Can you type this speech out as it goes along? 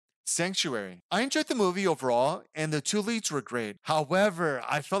Sanctuary. I enjoyed the movie overall, and the two leads were great. However,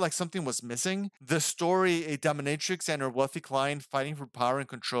 I felt like something was missing. The story, a dominatrix and her wealthy client fighting for power and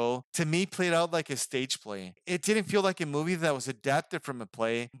control, to me played out like a stage play. It didn't feel like a movie that was adapted from a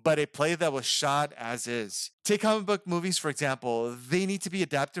play, but a play that was shot as is. Take comic book movies, for example. They need to be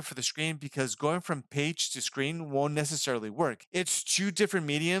adapted for the screen because going from page to screen won't necessarily work. It's two different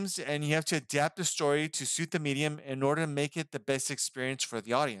mediums, and you have to adapt the story to suit the medium in order to make it the best experience for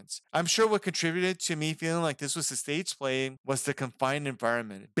the audience. I'm sure what contributed to me feeling like this was a stage play was the confined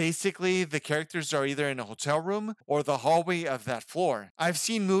environment. Basically, the characters are either in a hotel room or the hallway of that floor. I've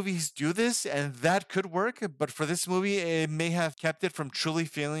seen movies do this, and that could work, but for this movie, it may have kept it from truly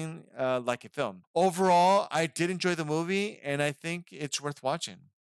feeling like a film. Overall, I did enjoy the movie, and I think it's worth watching.